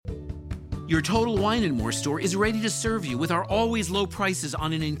Your Total Wine & More store is ready to serve you with our always low prices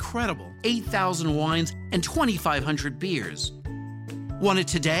on an incredible 8,000 wines and 2,500 beers. Want it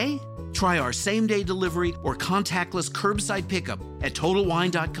today? Try our same-day delivery or contactless curbside pickup at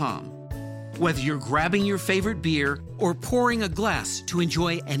TotalWine.com. Whether you're grabbing your favorite beer or pouring a glass to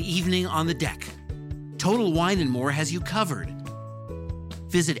enjoy an evening on the deck, Total Wine & More has you covered.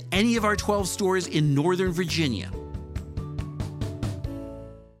 Visit any of our 12 stores in Northern Virginia.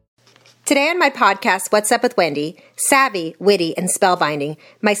 Today on my podcast, What's Up with Wendy, savvy, witty, and spellbinding,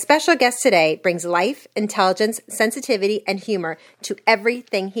 my special guest today brings life, intelligence, sensitivity, and humor to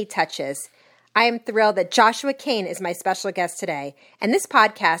everything he touches. I am thrilled that Joshua Kane is my special guest today, and this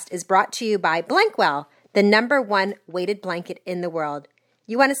podcast is brought to you by Blankwell, the #1 weighted blanket in the world.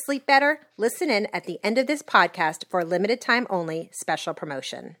 You want to sleep better? Listen in at the end of this podcast for a limited time only special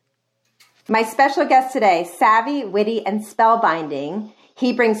promotion. My special guest today, savvy, witty, and spellbinding.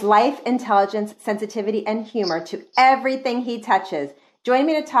 He brings life, intelligence, sensitivity, and humor to everything he touches. Join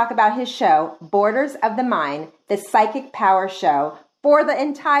me to talk about his show, Borders of the Mind, the Psychic Power Show, for the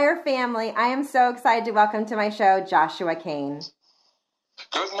entire family. I am so excited to welcome to my show, Joshua Kane.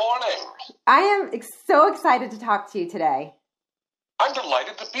 Good morning. I am so excited to talk to you today. I'm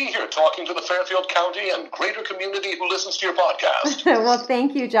delighted to be here talking to the Fairfield County and greater community who listens to your podcast. Well,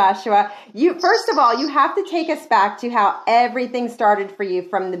 thank you, Joshua. First of all, you have to take us back to how everything started for you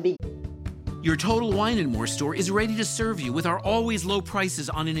from the beginning. Your Total Wine & More store is ready to serve you with our always low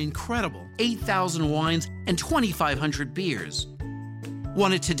prices on an incredible 8,000 wines and 2,500 beers.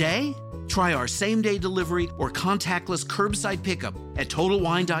 Want it today? Try our same-day delivery or contactless curbside pickup at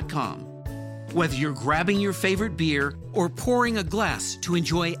TotalWine.com. Whether you're grabbing your favorite beer or pouring a glass to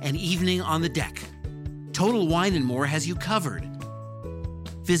enjoy an evening on the deck, Total Wine & More has you covered.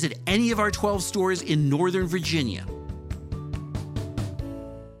 Visit any of our 12 stores in Northern Virginia.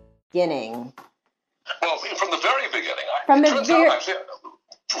 Beginning. Well, from the very beginning. From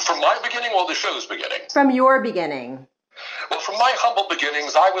my beginning or the show's beginning? From your beginning. Well, from my humble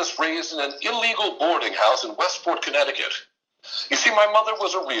beginnings, I was raised in an illegal boarding house in Westport, Connecticut. You see, my mother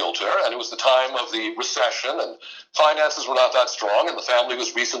was a realtor, and it was the time of the recession, and finances were not that strong, and the family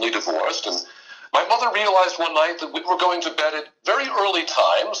was recently divorced. And my mother realized one night that we were going to bed at very early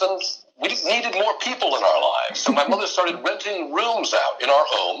times, and we needed more people in our lives. So my mother started renting rooms out in our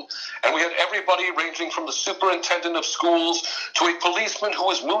home, and we had everybody ranging from the superintendent of schools to a policeman who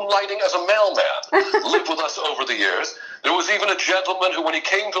was moonlighting as a mailman lived with us over the years. There was even a gentleman who, when he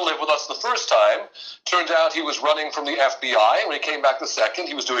came to live with us the first time, turned out he was running from the FBI. When he came back the second,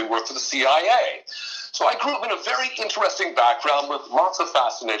 he was doing work for the CIA. So I grew up in a very interesting background with lots of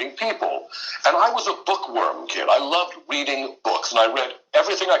fascinating people. And I was a bookworm kid. I loved reading books, and I read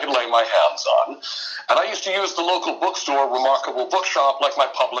everything I could lay my hands on. And I used to use the local bookstore, Remarkable Bookshop, like my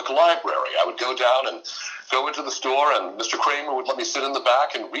public library. I would go down and go into the store, and Mr. Kramer would let me sit in the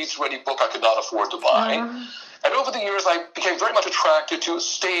back and read through any book I could not afford to buy. And over the years, I became very much attracted to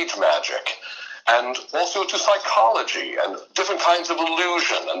stage magic and also to psychology and different kinds of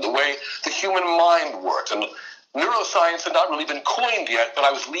illusion and the way the human mind worked. And neuroscience had not really been coined yet, but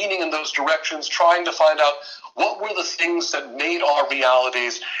I was leaning in those directions, trying to find out what were the things that made our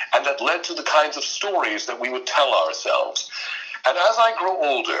realities and that led to the kinds of stories that we would tell ourselves. And as I grew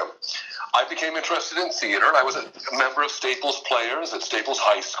older, I became interested in theater, and I was a member of Staples Players at Staples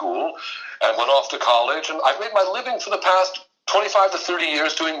High School, and went off to college, and I've made my living for the past 25 to 30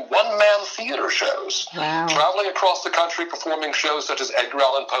 years doing one-man theater shows. Wow. Traveling across the country, performing shows such as Edgar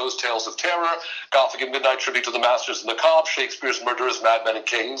Allan Poe's Tales of Terror, Gothic and Midnight Tribute to the Masters and the Cobb, Shakespeare's Murderers, Madmen, and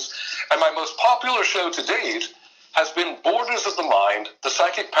Kings. And my most popular show to date has been Borders of the Mind, the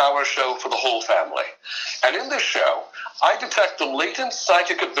Psychic Power Show for the whole family. And in this show, I detect the latent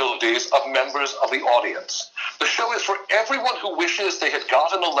psychic abilities of members of the audience. The show is for everyone who wishes they had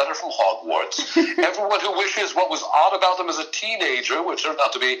gotten a letter from Hogwarts, everyone who wishes what was odd about them as a teenager, which turned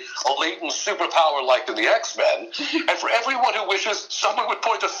out to be a latent superpower like in the X-Men, and for everyone who wishes someone would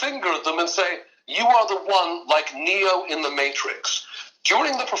point a finger at them and say, "You are the one like Neo in the Matrix."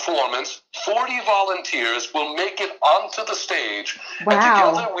 During the performance, 40 volunteers will make it onto the stage. Wow. And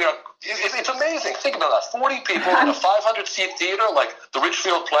together we are, it's amazing. Think about that. 40 people in a 500-seat theater like the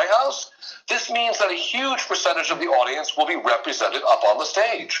Richfield Playhouse. This means that a huge percentage of the audience will be represented up on the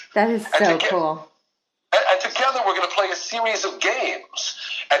stage. That is so cool. And together we're going to play a series of games.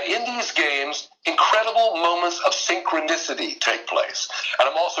 And in these games, incredible moments of synchronicity take place. And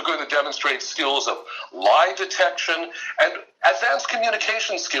I'm also going to demonstrate skills of lie detection and advanced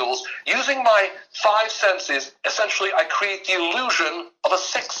communication skills. Using my 5 senses, essentially I create the illusion of a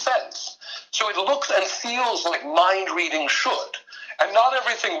 6th sense. So it looks and feels like mind reading should. And not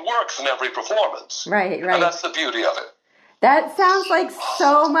everything works in every performance. Right. And that's the beauty of it. That sounds like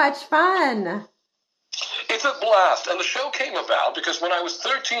so much fun. It's a blast. And the show came about because when I was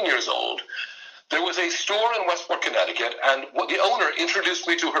 13 years old, there was a store in Westport, Connecticut, and the owner introduced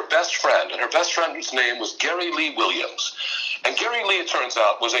me to her best friend, and her best friend's name was Gary Lee Williams. And Gary Lee, it turns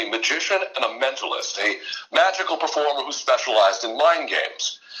out, was a magician and a mentalist, a magical performer who specialized in mind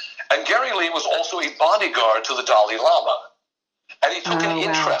games. And Gary Lee was also a bodyguard to the Dalai Lama. And he took an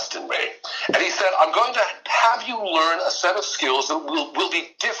interest in me. And he said, I'm going to have you learn a set of skills that will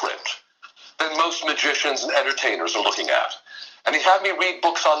be different than most magicians and entertainers are looking at. And he had me read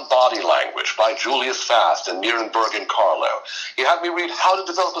books on body language by Julius Fast and Nierenberg and Carlo. He had me read How to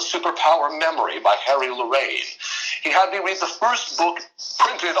Develop a Superpower Memory by Harry Lorraine. He had me read the first book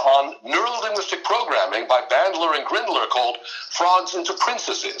printed on neurolinguistic programming by Bandler and Grindler called Frogs into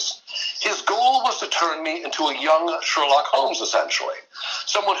Princesses. His goal was to turn me into a young Sherlock Holmes, essentially.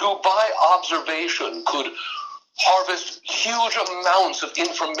 Someone who, by observation, could harvest huge amounts of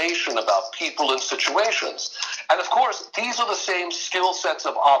information about people and situations. And of course, these are the same skill sets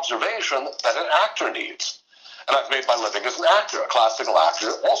of observation that an actor needs. And I've made my living as an actor, a classical actor,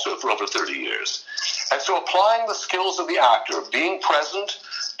 also for over 30 years. And so applying the skills of the actor, being present,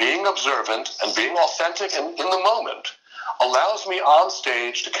 being observant, and being authentic and in the moment, allows me on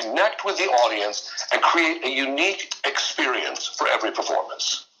stage to connect with the audience and create a unique experience for every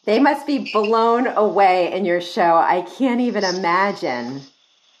performance. They must be blown away in your show. I can't even imagine.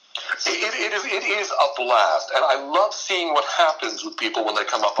 It is a blast, and I love seeing what happens with people when they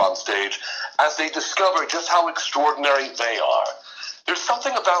come up on stage as they discover just how extraordinary they are. There's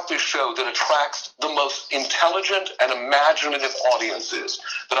something about this show that attracts the most intelligent and imaginative audiences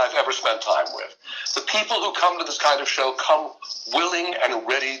that I've ever spent time with. The people who come to this kind of show come willing and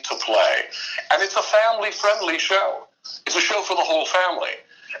ready to play. And it's a family-friendly show. It's a show for the whole family.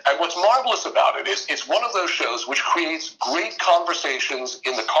 And what's marvelous about it is it's one of those shows which creates great conversations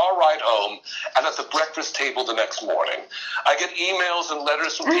in the car ride home and at the breakfast table the next morning. I get emails and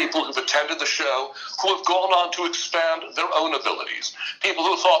letters from people who've attended the show who have gone on to expand their own abilities. People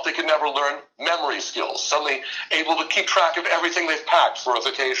who thought they could never learn memory skills, suddenly able to keep track of everything they've packed for a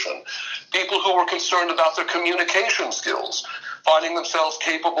vacation. People who were concerned about their communication skills, finding themselves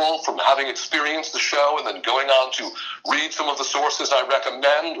capable from having experienced the show and then going on to read some of the sources I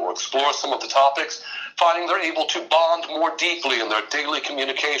recommend or explore some of the topics, finding they're able to bond more deeply in their daily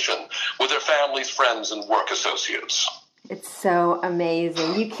communication with their families, friends, and work associates. It's so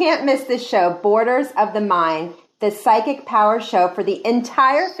amazing. You can't miss this show, Borders of the Mind, the psychic power show for the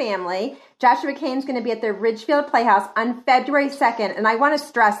entire family. Joshua Kane's going to be at the Ridgefield Playhouse on February 2nd, and I want to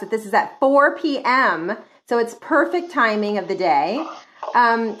stress that this is at 4 p.m., so it's perfect timing of the day.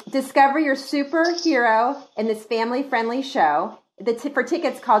 Discover your superhero in this family-friendly show. For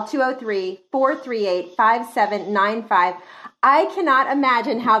tickets, call 203-438-5795. I cannot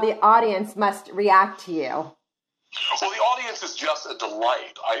imagine how the audience must react to you. Well, the audience is just a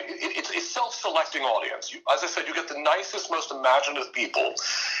delight. It's a self-selecting audience. As I said, you get the nicest, most imaginative people.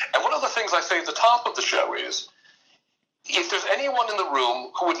 And one of the things I say at the top of the show is, if there's anyone in the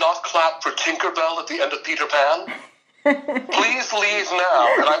room who would not clap for Tinkerbell at the end of Peter Pan, please leave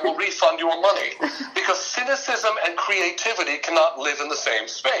now and I will refund your money. Because cynicism and creativity cannot live in the same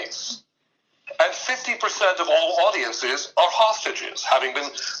space. And 50% of all audiences are hostages, having been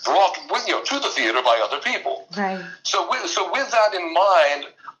brought to the theater by other people. Right. So with that in mind,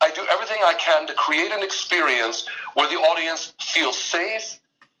 I do everything I can to create an experience where the audience feels safe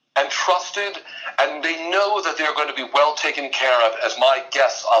and trusted, and they know that they're going to be well taken care of as my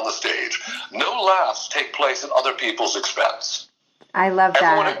guests on the stage. No laughs take place at other people's expense. I love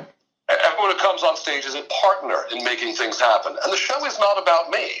that. Everyone who comes on stage is a partner in making things happen. And the show is not about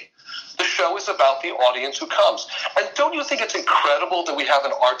me. The show is about the audience who comes. And don't you think it's incredible that we have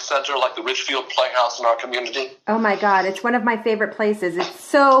an art center like the Ridgefield Playhouse in our community? Oh, my God. It's one of my favorite places. It's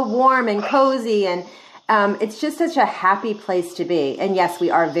so warm and cozy, and it's just such a happy place to be. And yes, we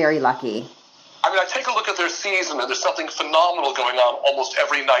are very lucky. I mean, I take a look at their season, and there's something phenomenal going on almost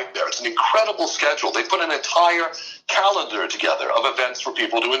every night there. It's an incredible schedule. They put an entire calendar together of events for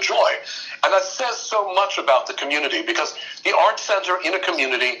people to enjoy. And that says so much about the community, because the art center in a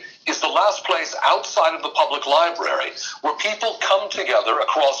community is the last place outside of the public library where people come together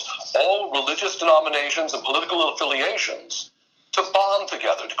across all religious denominations and political affiliations to bond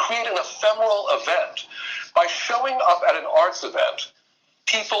together, to create an ephemeral event. By showing up at an arts event,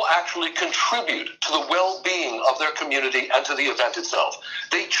 people actually contribute to the well-being of their community and to the event itself.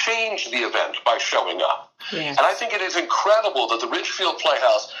 They change the event by showing up. Yes. And I think it is incredible that the Ridgefield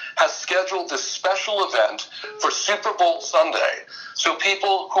Playhouse has scheduled this special event for Super Bowl Sunday. So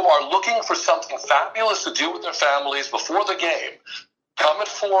people who are looking for something fabulous to do with their families before the game come at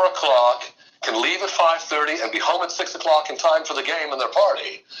 4 o'clock, can leave at 5:30 and be home at 6 o'clock in time for the game and their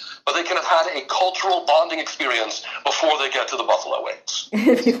party. But they can have had a cultural bonding experience before they get to the Buffalo Wings.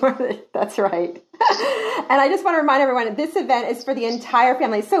 That's right. And I just want to remind everyone, this event is for the entire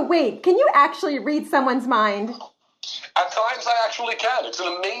family. So wait, can you actually read someone's mind? At times I actually can. It's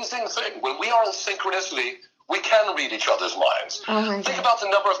an amazing thing. When we are in synchronicity, we can read each other's minds. Oh my Think God. about the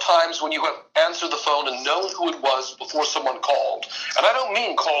number of times when you have answered the phone and known who it was before someone called. And I don't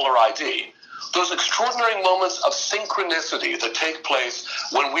mean caller ID. Those extraordinary moments of synchronicity that take place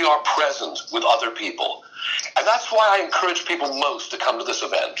when we are present with other people. And that's why I encourage people most to come to this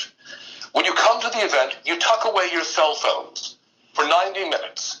event. When you come to the event, you tuck away your cell phones for 90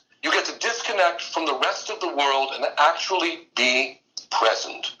 minutes. You get to disconnect from the rest of the world and actually be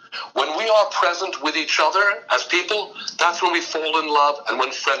present. When we are present with each other as people, that's when we fall in love and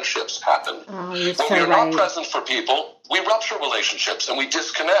when friendships happen. Oh, you're when so we are right. not present for people, we rupture relationships and we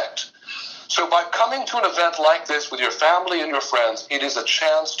disconnect. So by coming to an event like this with your family and your friends, it is a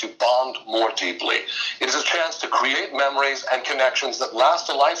chance to bond more deeply. It is a chance to create memories and connections that last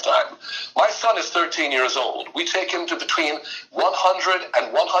a lifetime. My son is 13 years old. We take him to between 100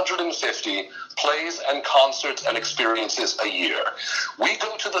 and 150 plays and concerts and experiences a year. We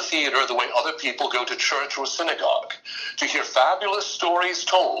go to the theater the way other people go to church or synagogue, to hear fabulous stories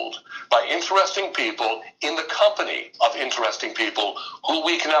told by interesting people in the company of interesting people who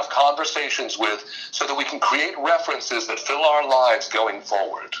we can have conversations with so that we can create references that fill our lives going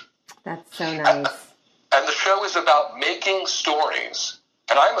forward. That's so nice. And the show is about making stories.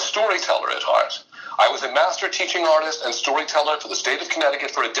 And I'm a storyteller at heart. I was a master teaching artist and storyteller for the state of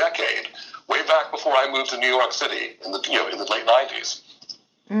Connecticut for a decade, way back before I moved to New York City in the late 90s.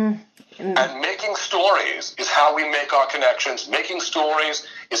 And making stories is how we make our connections. Making stories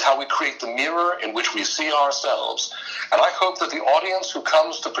is how we create the mirror in which we see ourselves. And I hope that the audience who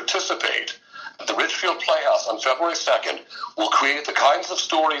comes to participate at the Ridgefield Playhouse on February 2nd will create the kinds of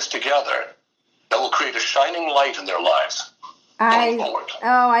stories together that will create a shining light in their lives.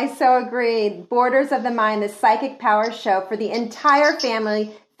 I so agree. Borders of the Mind, the Psychic Power Show for the entire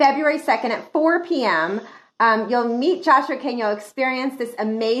family, February 2nd at 4 p.m. You'll meet Joshua Kane. You'll experience this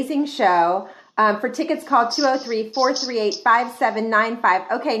amazing show. For tickets, call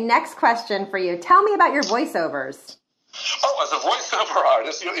 203-438-5795. Okay, next question for you. Tell me about your voiceovers. Oh, as a voiceover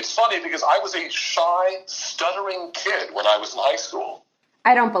artist, it's funny because I was a shy, stuttering kid when I was in high school.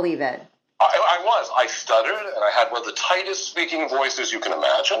 I don't believe it. I was. I stuttered, and I had one of the tightest speaking voices you can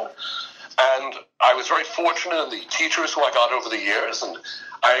imagine. And I was very fortunate in the teachers who I got over the years. And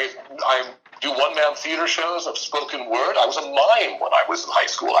I do one-man theater shows of spoken word. I was a mime when I was in high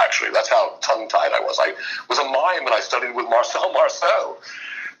school, actually. That's how tongue-tied I was. I was a mime, and I studied with Marcel Marceau.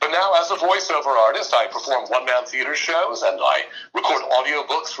 But now, as a voiceover artist, I perform one-man theater shows, and I record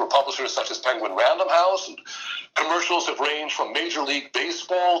audiobooks for publishers such as Penguin Random House, and commercials have ranged from Major League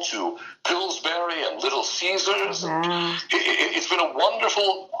Baseball to Pillsbury and Little Caesars. Wow. It's been a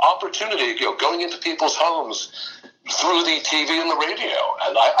wonderful opportunity, going into people's homes through the TV and the radio.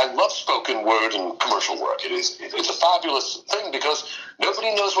 And I love spoken word and commercial work. It's a fabulous thing because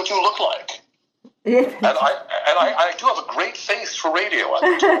nobody knows what you look like. And I do have a great face for radio.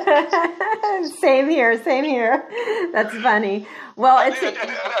 Same here. That's funny. Well, it's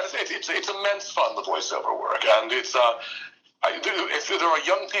immense fun, the voiceover work, and it's if there are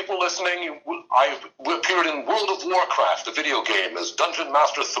young people listening, I've appeared in World of Warcraft, the video game, as Dungeon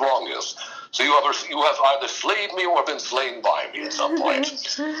Master Throngus. So you have either slayed me or been slain by me at some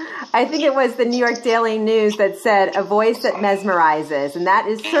point. I think it was the New York Daily News that said a voice that mesmerizes, and that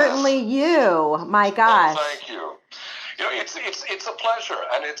is certainly you. My gosh. Oh, thank you. It's a pleasure,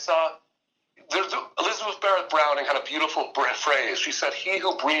 and it's Elizabeth Barrett Browning had a beautiful phrase. She said, "He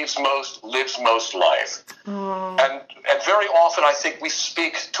who breathes most lives most life." And very often, I think we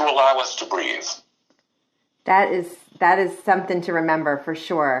speak to allow us to breathe. That is something to remember for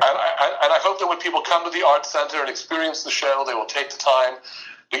sure. And I hope that when people come to the Art Center and experience the show, they will take the time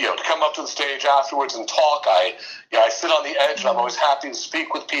to come up to the stage afterwards and talk. I sit on the edge, and I'm always happy to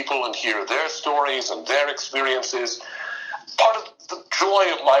speak with people and hear their stories and their experiences. Part of the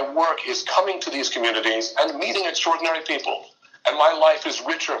joy of my work is coming to these communities and meeting extraordinary people. And my life is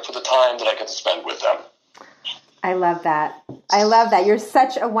richer for the time that I get to spend with them. I love that. I love that. You're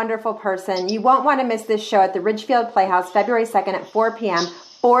such a wonderful person. You won't want to miss this show at the Ridgefield Playhouse, February 2nd at 4 p.m.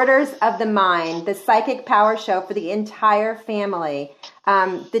 Orders of the Mind, the psychic power show for the entire family.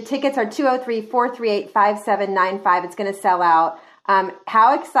 The tickets are 203-438-5795. It's going to sell out.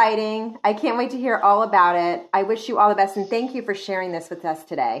 How exciting. I can't wait to hear all about it. I wish you all the best, and thank you for sharing this with us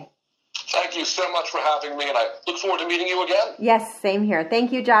today. Thank you so much for having me, and I look forward to meeting you again. Yes, same here.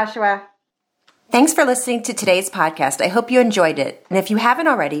 Thank you, Joshua. Thanks for listening to today's podcast. I hope you enjoyed it. And if you haven't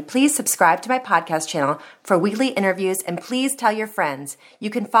already, please subscribe to my podcast channel for weekly interviews, and please tell your friends. You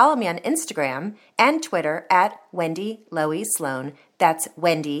can follow me on Instagram and Twitter at Wendy Lowy Sloan. That's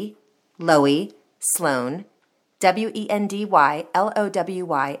Wendy Lowy Sloan,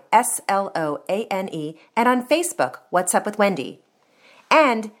 WendyLowySloane, and on Facebook, What's Up with Wendy.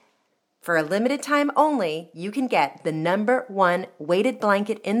 And for a limited time only, you can get the #1 weighted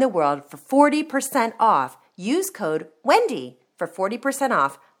blanket in the world for 40% off. Use code WENDY for 40%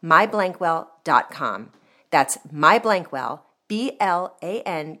 off myblankwell.com. That's myblankwell,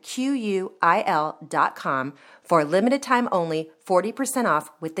 BLANQUIL.com for a limited time only, 40%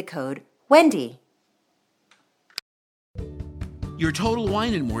 off with the code WENDY. Your Total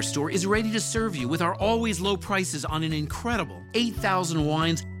Wine & More store is ready to serve you with our always low prices on an incredible 8,000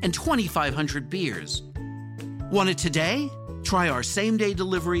 wines and 2,500 beers. Want it today? Try our same-day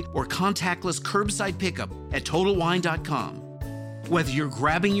delivery or contactless curbside pickup at TotalWine.com. Whether you're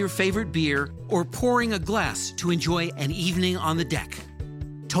grabbing your favorite beer or pouring a glass to enjoy an evening on the deck,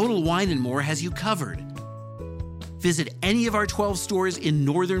 Total Wine & More has you covered. Visit any of our 12 stores in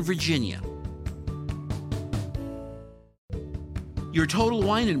Northern Virginia. Your Total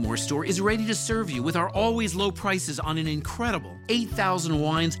Wine & More store is ready to serve you with our always low prices on an incredible 8,000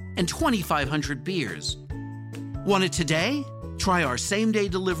 wines and 2,500 beers. Want it today? Try our same-day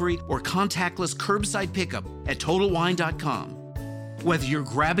delivery or contactless curbside pickup at TotalWine.com. Whether you're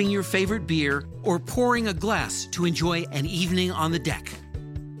grabbing your favorite beer or pouring a glass to enjoy an evening on the deck,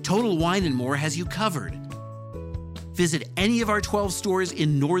 Total Wine & More has you covered. Visit any of our 12 stores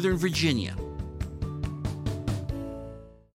in Northern Virginia.